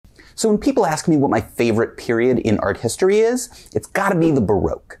So when people ask me what my favorite period in art history is, it's gotta be the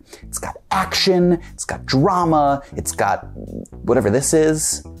Baroque. It's got action, it's got drama, it's got whatever this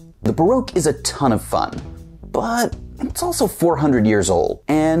is. The Baroque is a ton of fun, but it's also 400 years old.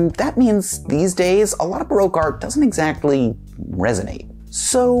 And that means these days, a lot of Baroque art doesn't exactly resonate.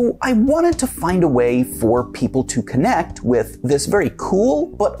 So I wanted to find a way for people to connect with this very cool,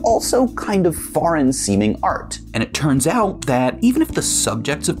 but also kind of foreign-seeming art. And it turns out that even if the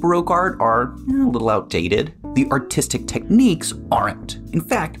subjects of Baroque art are a little outdated, the artistic techniques aren't. In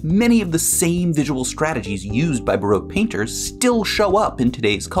fact, many of the same visual strategies used by Baroque painters still show up in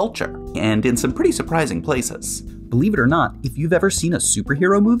today's culture, and in some pretty surprising places. Believe it or not, if you've ever seen a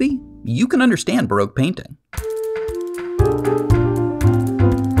superhero movie, you can understand Baroque painting.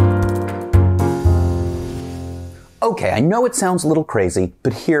 Okay, I know it sounds a little crazy,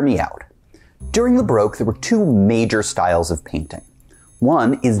 but hear me out. During the Baroque, there were two major styles of painting.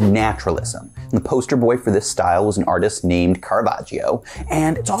 One is naturalism, and the poster boy for this style was an artist named Caravaggio,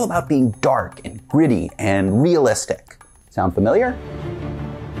 and it's all about being dark and gritty and realistic. Sound familiar?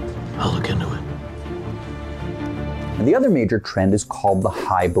 I'll look into it. And the other major trend is called the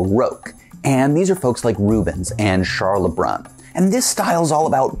High Baroque, and these are folks like Rubens and Charles Lebrun. And this style is all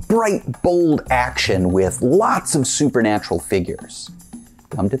about bright, bold action with lots of supernatural figures.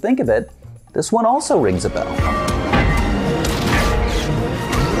 Come to think of it, this one also rings a bell.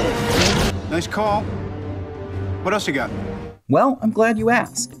 Nice call. What else you got? Well, I'm glad you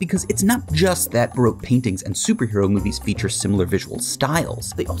asked, because it's not just that Baroque paintings and superhero movies feature similar visual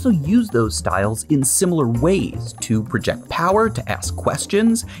styles. They also use those styles in similar ways to project power, to ask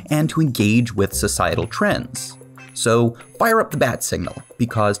questions, and to engage with societal trends. So fire up the bat signal,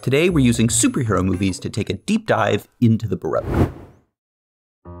 because today we're using superhero movies to take a deep dive into the Baroque.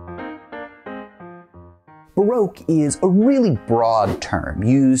 Baroque is a really broad term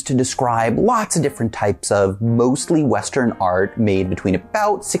used to describe lots of different types of mostly Western art made between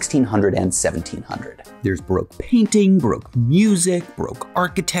about 1600 and 1700. There's Baroque painting, Baroque music, Baroque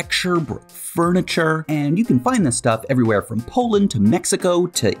architecture, Baroque furniture, and you can find this stuff everywhere from Poland to Mexico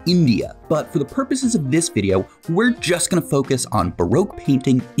to India. But for the purposes of this video, we're just gonna focus on Baroque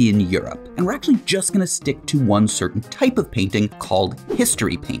painting in Europe. And we're actually just gonna stick to one certain type of painting called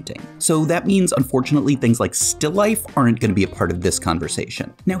history painting. So that means, unfortunately, things like still life aren't gonna be a part of this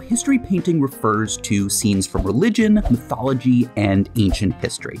conversation. Now, history painting refers to scenes from religion, mythology, and ancient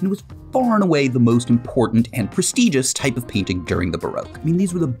history. And it was far and away the most important and prestigious type of painting during the Baroque. I mean,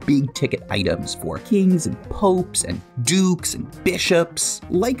 these were the big ticket items for kings and popes and dukes and bishops.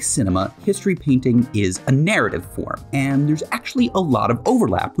 Like cinema, history painting is a narrative form, and there's actually a lot of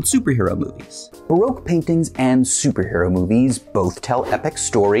overlap with superhero movies. Baroque paintings and superhero movies both tell epic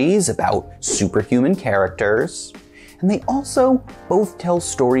stories about superhuman characters, and they also both tell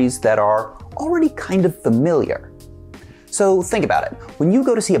stories that are already kind of familiar. So think about it. When you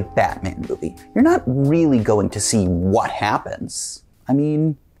go to see a Batman movie, you're not really going to see what happens. I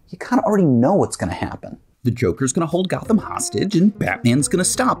mean, you kind of already know what's going to happen. The Joker's going to hold Gotham hostage and Batman's going to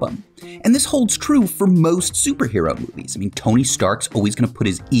stop him. And this holds true for most superhero movies. I mean, Tony Stark's always going to put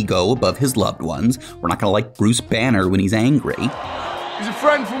his ego above his loved ones. We're not going to like Bruce Banner when he's angry. He's a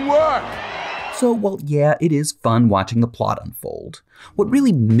friend from work. So, well, yeah, it is fun watching the plot unfold. What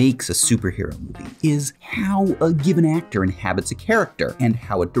really makes a superhero movie is how a given actor inhabits a character and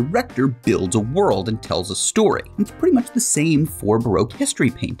how a director builds a world and tells a story. And it's pretty much the same for Baroque history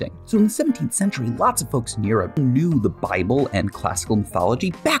painting. So in the 17th century, lots of folks in Europe knew the Bible and classical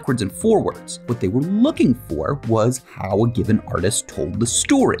mythology backwards and forwards. What they were looking for was how a given artist told the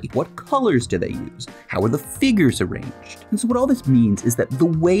story. What colors do they use? How are the figures arranged? And so what all this means is that the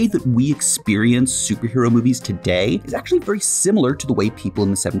way that we experience superhero movies today is actually very similar to the way people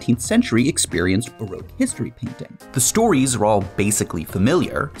in the 17th century experienced Baroque history painting. The stories are all basically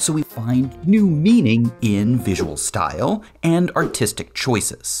familiar, so we find new meaning in visual style and artistic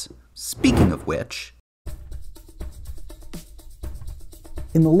choices. Speaking of which,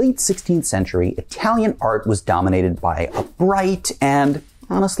 in the late 16th century, Italian art was dominated by a bright and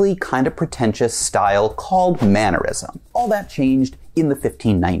honestly kind of pretentious style called Mannerism. All that changed in the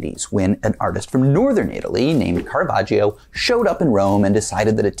 1590s when an artist from northern Italy named Caravaggio showed up in Rome and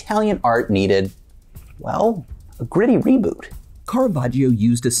decided that Italian art needed, well, a gritty reboot. Caravaggio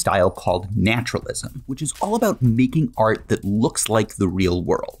used a style called naturalism, which is all about making art that looks like the real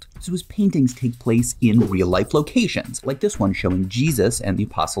world. So his paintings take place in real-life locations, like this one showing Jesus and the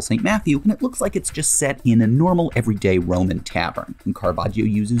Apostle St. Matthew, and it looks like it's just set in a normal everyday Roman tavern. And Caravaggio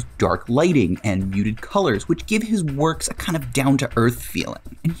uses dark lighting and muted colors, which give his works a kind of down-to-earth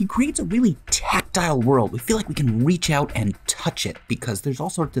feeling. And he creates a really tactile world. We feel like we can reach out and touch it, because there's all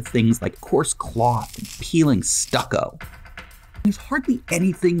sorts of things like coarse cloth and peeling stucco. There's hardly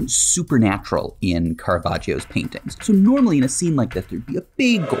anything supernatural in Caravaggio's paintings. So normally in a scene like this, there'd be a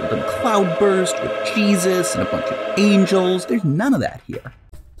big golden cloud burst with Jesus and a bunch of angels. There's none of that here.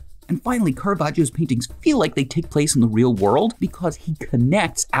 And finally, Caravaggio's paintings feel like they take place in the real world because he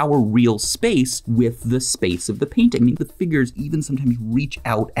connects our real space with the space of the painting. I mean, the figures even sometimes reach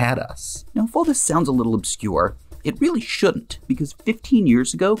out at us. Now, if all this sounds a little obscure, it really shouldn't, because 15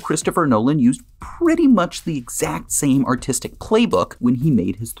 years ago, Christopher Nolan used pretty much the exact same artistic playbook when he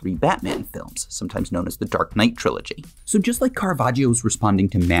made his 3 Batman films, sometimes known as the Dark Knight trilogy. So just like Caravaggio was responding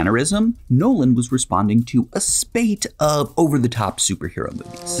to Mannerism, Nolan was responding to a spate of over-the-top superhero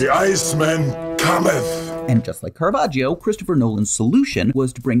movies. The Iceman cometh! And just like Caravaggio, Christopher Nolan's solution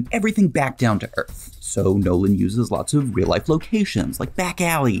was to bring everything back down to earth. So Nolan uses lots of real-life locations, like back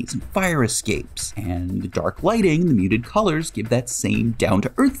alleys and fire escapes. And the dark lighting, the muted colors, give that same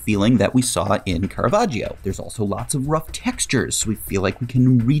down-to-earth feeling that we saw in Caravaggio. There's also lots of rough textures, so we feel like we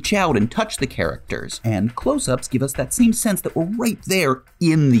can reach out and touch the characters. And close-ups give us that same sense that we're right there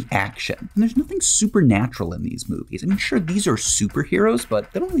in the action. And there's nothing supernatural in these movies. I mean, sure, these are superheroes,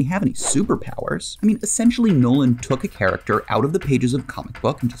 but they don't really have any superpowers. I mean, essentially, Nolan took a character out of the pages of a comic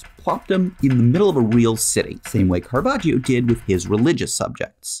book and just plopped him in the middle of a real city, same way Caravaggio did with his religious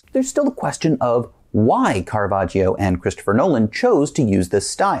subjects. There's still the question of why Caravaggio and Christopher Nolan chose to use this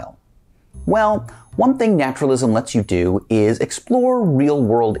style. Well, one thing naturalism lets you do is explore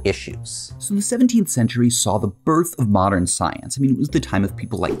real-world issues. So the 17th century saw the birth of modern science. I mean, it was the time of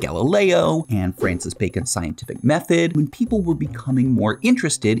people like Galileo and Francis Bacon's scientific method, when people were becoming more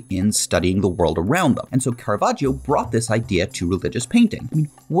interested in studying the world around them. And so Caravaggio brought this idea to religious painting. I mean,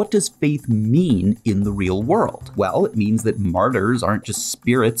 what does faith mean in the real world? Well, it means that martyrs aren't just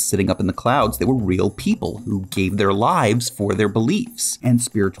spirits sitting up in the clouds. They were real people who gave their lives for their beliefs. And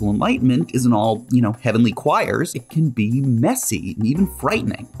spiritual enlightenment isn't all, heavenly choirs. It can be messy and even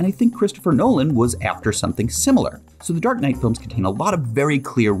frightening. And I think Christopher Nolan was after something similar. So the Dark Knight films contain a lot of very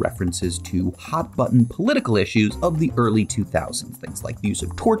clear references to hot-button political issues of the early 2000s, things like the use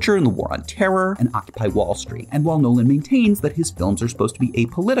of torture and the War on Terror and Occupy Wall Street. And while Nolan maintains that his films are supposed to be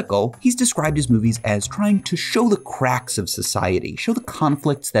apolitical, he's described his movies as trying to show the cracks of society, show the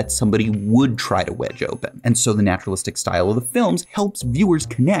conflicts that somebody would try to wedge open. And so the naturalistic style of the films helps viewers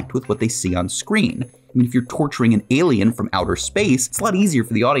connect with what they see on screen. I mean, if you're torturing an alien from outer space, it's a lot easier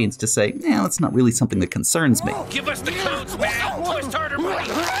for the audience to say, that's not really something that concerns me. Give us the codes, man! Twist harder,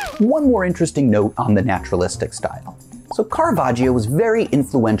 buddy! One more interesting note on the naturalistic style. So Caravaggio was very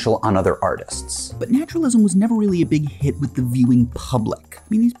influential on other artists. But naturalism was never really a big hit with the viewing public. I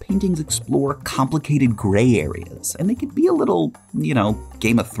mean, these paintings explore complicated gray areas, and they could be a little,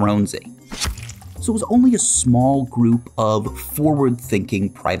 Game of Thronesy. So it was only a small group of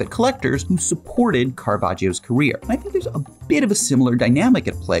forward-thinking private collectors who supported Caravaggio's career. And I think there's a bit of a similar dynamic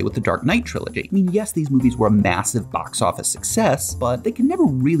at play with the Dark Knight trilogy. I mean, yes, these movies were a massive box office success, but they can never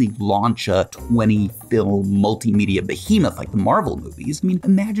really launch a 20-film multimedia behemoth like the Marvel movies. I mean,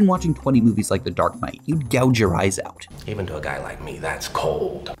 imagine watching 20 movies like The Dark Knight. You'd gouge your eyes out. Even to a guy like me, that's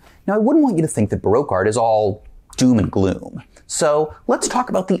cold. Now, I wouldn't want you to think that Baroque art is all doom and gloom. So let's talk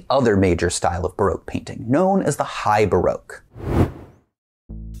about the other major style of Baroque painting, known as the High Baroque.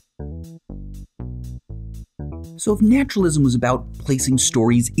 So if naturalism was about placing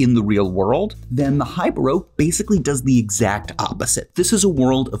stories in the real world, then the High Baroque basically does the exact opposite. This is a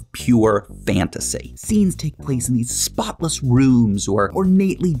world of pure fantasy. Scenes take place in these spotless rooms or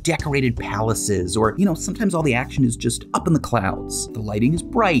ornately decorated palaces, or, sometimes all the action is just up in the clouds. The lighting is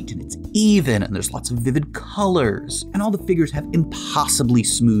bright and it's even, and there's lots of vivid colors. And all the figures have impossibly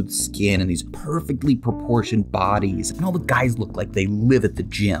smooth skin and these perfectly proportioned bodies, and all the guys look like they live at the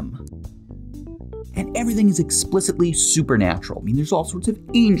gym. And everything is explicitly supernatural. I mean, there's all sorts of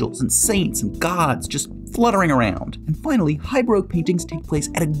angels and saints and gods just fluttering around. And finally, High Baroque paintings take place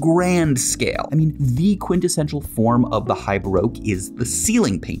at a grand scale. I mean, the quintessential form of the High Baroque is the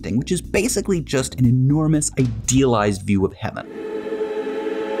ceiling painting, which is basically just an enormous idealized view of heaven.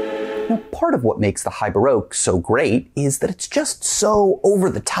 Now, part of what makes the High Baroque so great is that it's just so over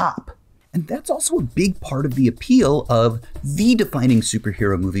the top. And that's also a big part of the appeal of the defining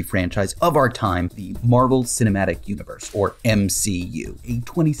superhero movie franchise of our time, the Marvel Cinematic Universe, or MCU, a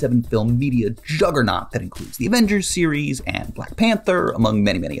 27-film media juggernaut that includes the Avengers series and Black Panther, among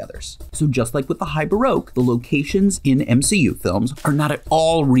many, many others. So just like with the High Baroque, the locations in MCU films are not at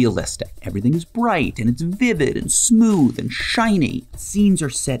all realistic. Everything is bright, and it's vivid, and smooth, and shiny. Scenes are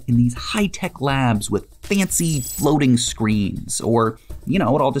set in these high-tech labs with fancy floating screens, or, it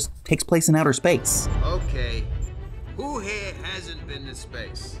all just takes place in outer space. Okay, who here hasn't been to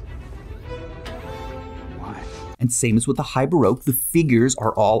space? Why? And same as with the High Baroque, the figures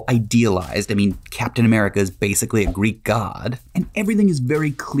are all idealized. I mean, Captain America is basically a Greek god, and everything is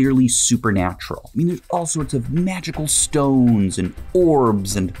very clearly supernatural. I mean, there's all sorts of magical stones and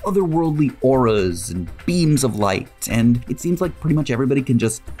orbs and otherworldly auras and beams of light, and it seems like pretty much everybody can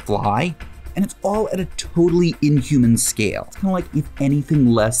just fly. And it's all at a totally inhuman scale. It's kind of like if anything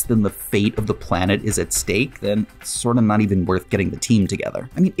less than the fate of the planet is at stake, then it's sort of not even worth getting the team together.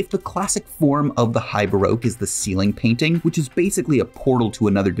 I mean, if the classic form of the High Baroque is the ceiling painting, which is basically a portal to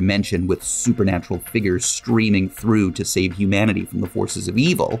another dimension with supernatural figures streaming through to save humanity from the forces of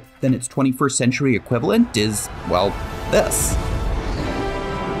evil, then its 21st century equivalent is, well, this.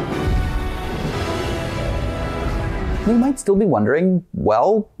 You might still be wondering,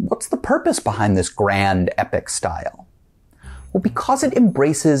 well, what's the purpose behind this grand epic style? Well, because it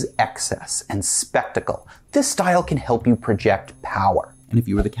embraces excess and spectacle, this style can help you project power. And if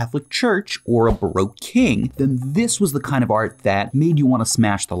you were the Catholic Church or a Baroque king, then this was the kind of art that made you want to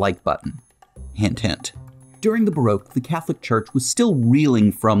smash the like button. Hint, hint. During the Baroque, the Catholic Church was still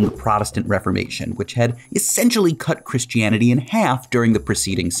reeling from the Protestant Reformation, which had essentially cut Christianity in half during the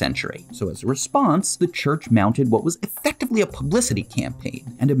preceding century. So as a response, the Church mounted what was effectively a publicity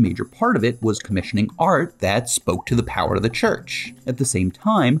campaign, and a major part of it was commissioning art that spoke to the power of the Church. At the same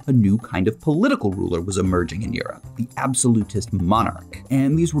time, a new kind of political ruler was emerging in Europe, the absolutist monarch,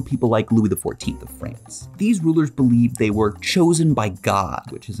 and these were people like Louis XIV of France. These rulers believed they were chosen by God,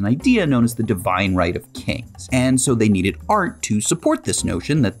 which is an idea known as the divine right of kings. And so they needed art to support this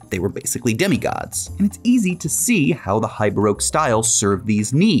notion that they were basically demigods. And it's easy to see how the High Baroque style served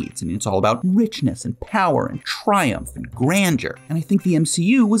these needs. I mean, it's all about richness and power and triumph and grandeur. And I think the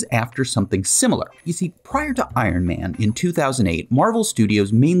MCU was after something similar. You see, prior to Iron Man in 2008, Marvel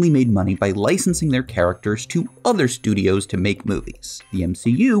Studios mainly made money by licensing their characters to other studios to make movies. The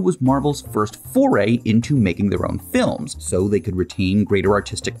MCU was Marvel's first foray into making their own films, so they could retain greater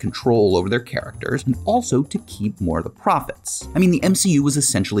artistic control over their characters and also to keep more of the profits. I mean, the MCU was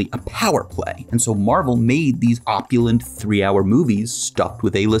essentially a power play, and so Marvel made these opulent 3-hour movies stuffed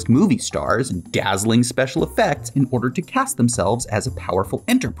with A-list movie stars and dazzling special effects in order to cast themselves as a powerful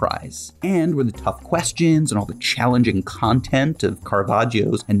enterprise. And where the tough questions and all the challenging content of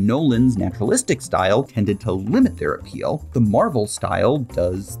Caravaggio's and Nolan's naturalistic style tended to limit their appeal, the Marvel style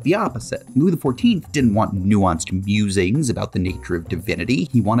does the opposite. Louis XIV didn't want nuanced musings about the nature of divinity.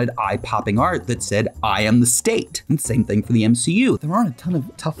 He wanted eye-popping art that said, "I am the state." And same thing for the MCU. There aren't a ton of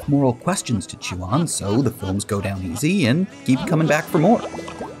tough moral questions to chew on, so the films go down easy and keep coming back for more.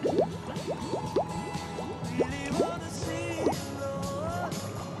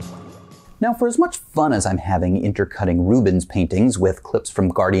 Now, for as much fun as I'm having intercutting Rubens paintings with clips from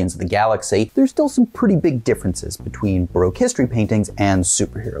Guardians of the Galaxy, there's still some pretty big differences between Baroque history paintings and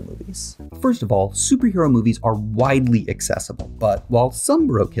superhero movies. First of all, superhero movies are widely accessible, but while some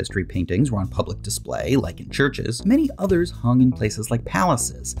Baroque history paintings were on public display, like in churches, many others hung in places like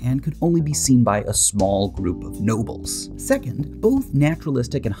palaces and could only be seen by a small group of nobles. Second, both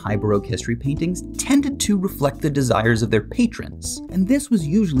naturalistic and high Baroque history paintings tended to reflect the desires of their patrons, and this was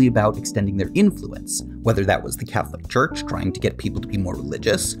usually about extending their influence, whether that was the Catholic Church trying to get people to be more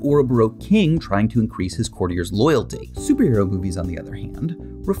religious, or a Baroque king trying to increase his courtiers' loyalty. Superhero movies, on the other hand,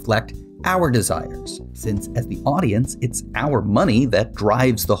 reflect our desires, since as the audience, it's our money that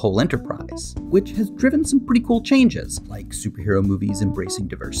drives the whole enterprise, which has driven some pretty cool changes, like superhero movies embracing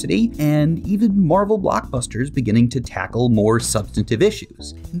diversity, and even Marvel blockbusters beginning to tackle more substantive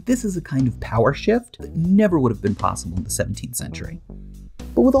issues. And this is a kind of power shift that never would have been possible in the 17th century.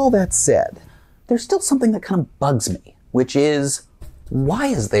 But with all that said, there's still something that kind of bugs me, which is, why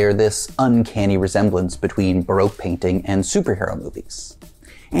is there this uncanny resemblance between Baroque painting and superhero movies?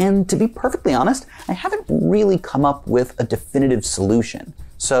 And to be perfectly honest, I haven't really come up with a definitive solution.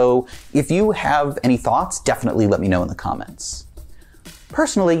 So if you have any thoughts, definitely let me know in the comments.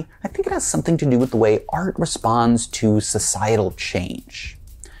 Personally, I think it has something to do with the way art responds to societal change.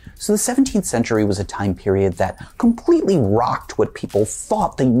 So the 17th century was a time period that completely rocked what people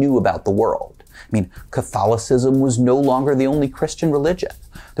thought they knew about the world. I mean, Catholicism was no longer the only Christian religion.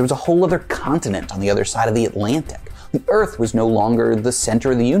 There was a whole other continent on the other side of the Atlantic. The Earth was no longer the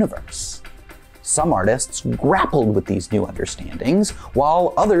center of the universe. Some artists grappled with these new understandings,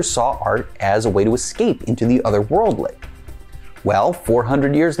 while others saw art as a way to escape into the otherworldly. Well,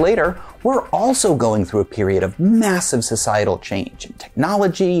 400 years later, we're also going through a period of massive societal change in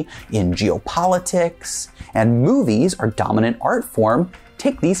technology, in geopolitics, and movies, our dominant art form,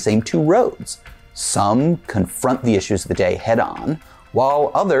 take these same two roads. Some confront the issues of the day head on,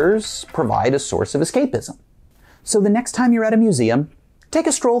 while others provide a source of escapism. So the next time you're at a museum, take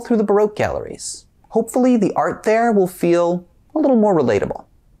a stroll through the Baroque galleries. Hopefully the art there will feel a little more relatable.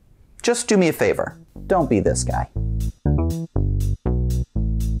 Just do me a favor. Don't be this guy.